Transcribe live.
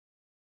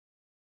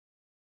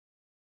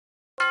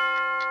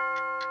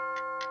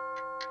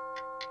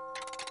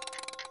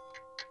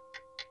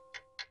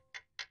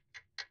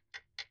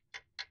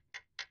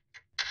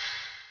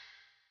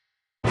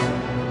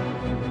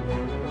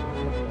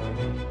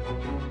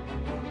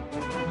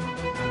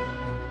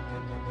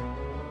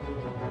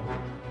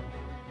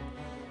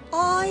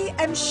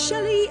I am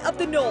Shelly of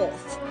the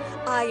North.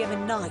 I am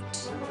a knight.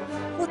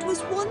 What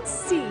was once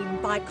seen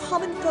by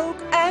common folk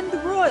and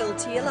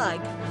royalty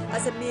alike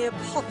as a mere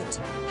puppet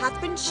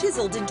hath been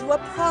chiselled into a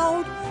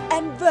proud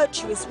and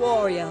virtuous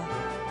warrior.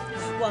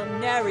 While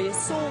nary a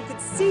soul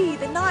could see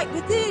the knight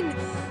within,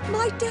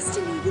 my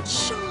destiny would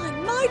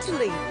shine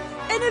mightily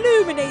and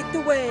illuminate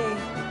the way.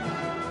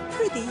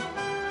 Prithee,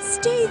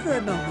 stay for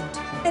a moment,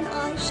 and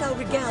I shall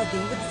regale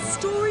thee with the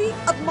story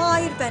of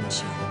my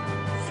adventure.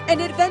 An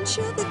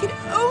adventure that can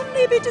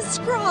only be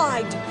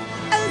described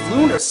as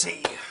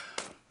lunacy.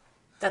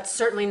 That's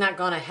certainly not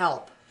going to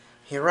help.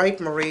 You're right,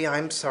 Marie.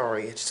 I'm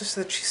sorry. It's just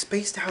that she's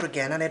spaced out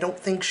again, and I don't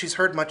think she's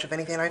heard much of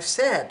anything I've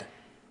said.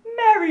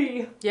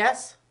 Mary!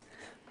 Yes?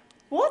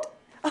 What?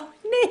 Oh,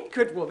 nay,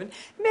 good woman.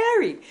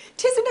 Mary,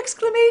 'tis an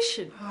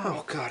exclamation.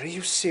 Oh, God, are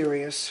you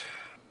serious?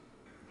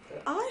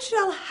 I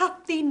shall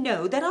have thee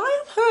know that I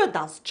have heard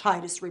those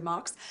childish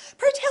remarks.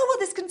 Pray tell where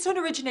this concern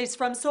originates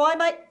from, so I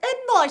might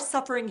end thy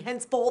suffering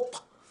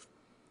henceforth.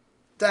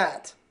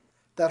 That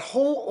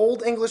whole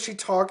old Englishy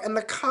talk and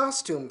the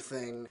costume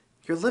thing.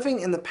 You're living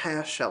in the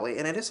past, Shelly,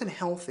 and it isn't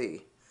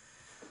healthy.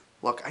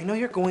 Look, I know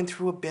you're going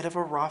through a bit of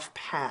a rough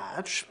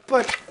patch,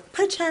 but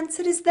perchance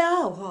it is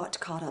thou who art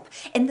caught up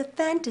in the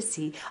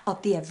fantasy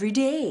of the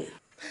everyday.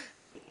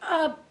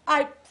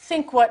 I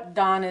think what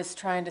Don is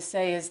trying to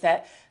say is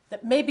that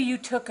maybe you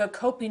took a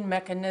coping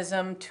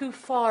mechanism too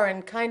far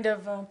and kind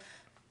of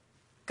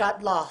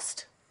got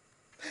lost.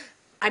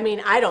 I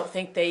mean, I don't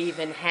think they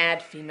even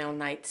had female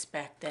knights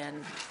back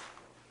then.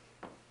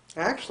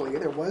 actually,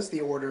 there was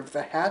the Order of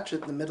the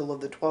Hatchet in the middle of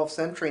the 12th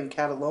century in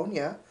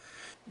Catalonia.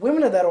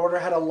 Women of that order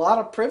had a lot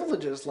of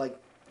privileges, like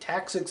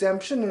tax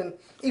exemption and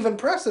even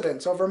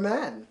precedence over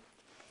men.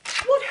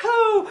 What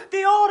ho!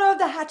 The Order of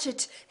the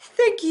Hatchet!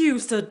 Thank you,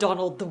 Sir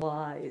Donald the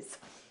Wise.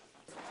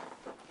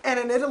 And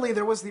in Italy,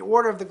 there was the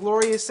Order of the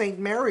Glorious Saint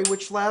Mary,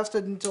 which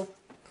lasted until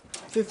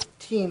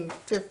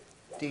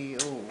 1550.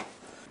 Oh.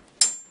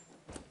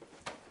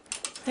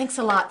 Thanks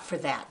a lot for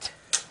that.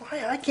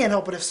 Why, I can't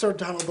help it if Sir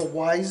Donald the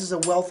Wise is a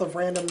wealth of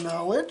random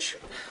knowledge.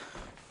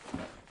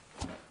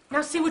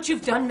 Now see what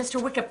you've done,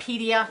 Mr.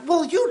 Wikipedia.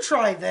 Well, you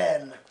try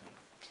then.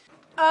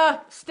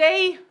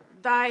 Stay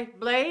thy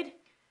blade.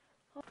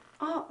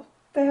 Ah,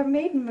 fair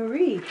maiden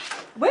Marie,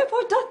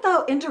 wherefore dost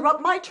thou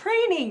interrupt my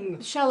training?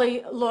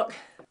 Shelly, look,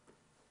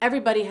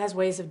 everybody has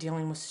ways of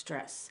dealing with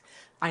stress.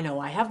 I know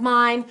I have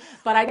mine,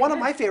 but One of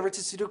my favorites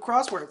is to do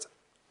crosswords.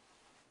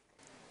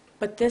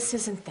 But this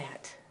isn't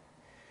that.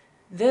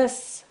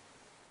 This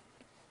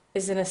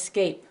is an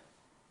escape.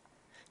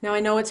 Now,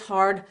 I know it's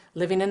hard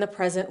living in the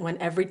present when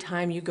every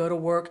time you go to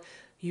work,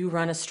 you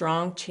run a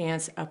strong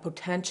chance of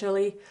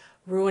potentially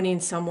ruining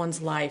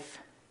someone's life.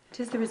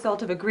 'Tis the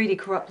result of a greedy,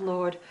 corrupt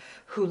lord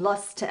who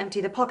lusts to empty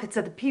the pockets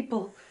of the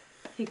people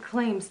he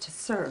claims to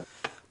serve.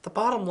 The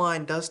bottom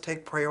line does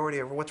take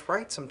priority over what's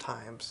right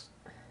sometimes.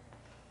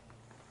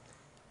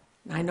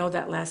 I know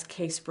that last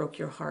case broke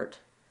your heart.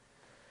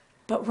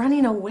 But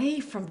running away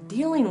from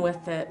dealing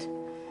with it,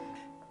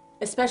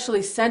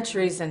 especially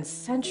centuries and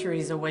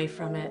centuries away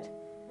from it,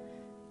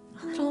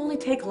 it'll only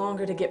take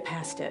longer to get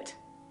past it.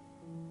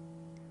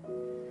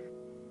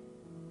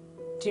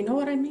 Do you know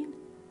what I mean?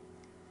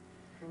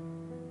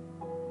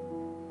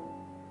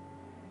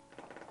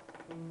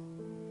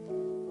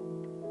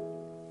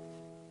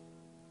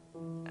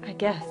 I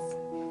guess.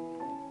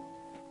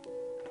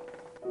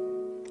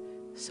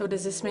 So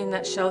does this mean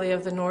that Shelly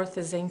of the North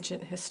is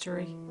ancient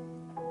history?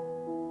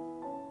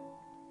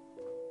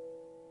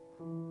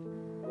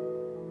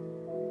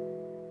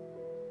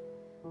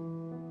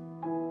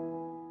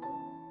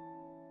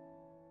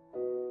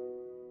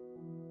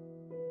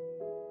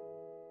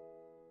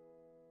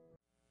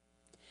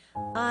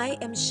 I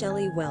am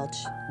Shelly Welch.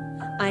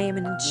 I am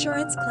an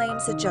insurance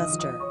claims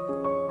adjuster.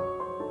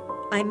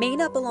 I may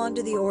not belong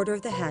to the Order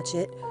of the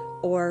Hatchet,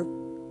 or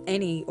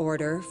any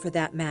order for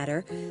that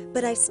matter,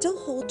 but I still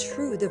hold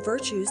true the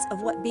virtues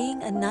of what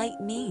being a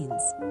knight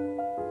means.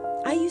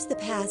 I use the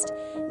past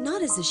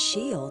not as a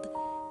shield,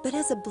 but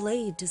as a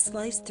blade to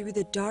slice through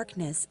the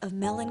darkness of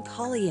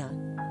melancholia.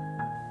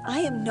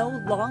 I am no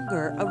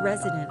longer a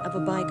resident of a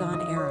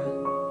bygone era.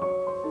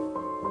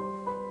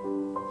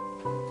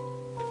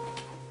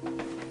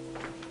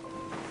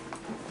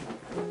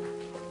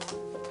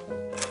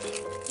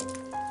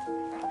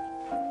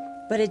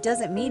 But it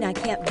doesn't mean I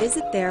can't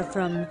visit there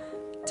from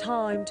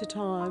time to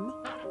time.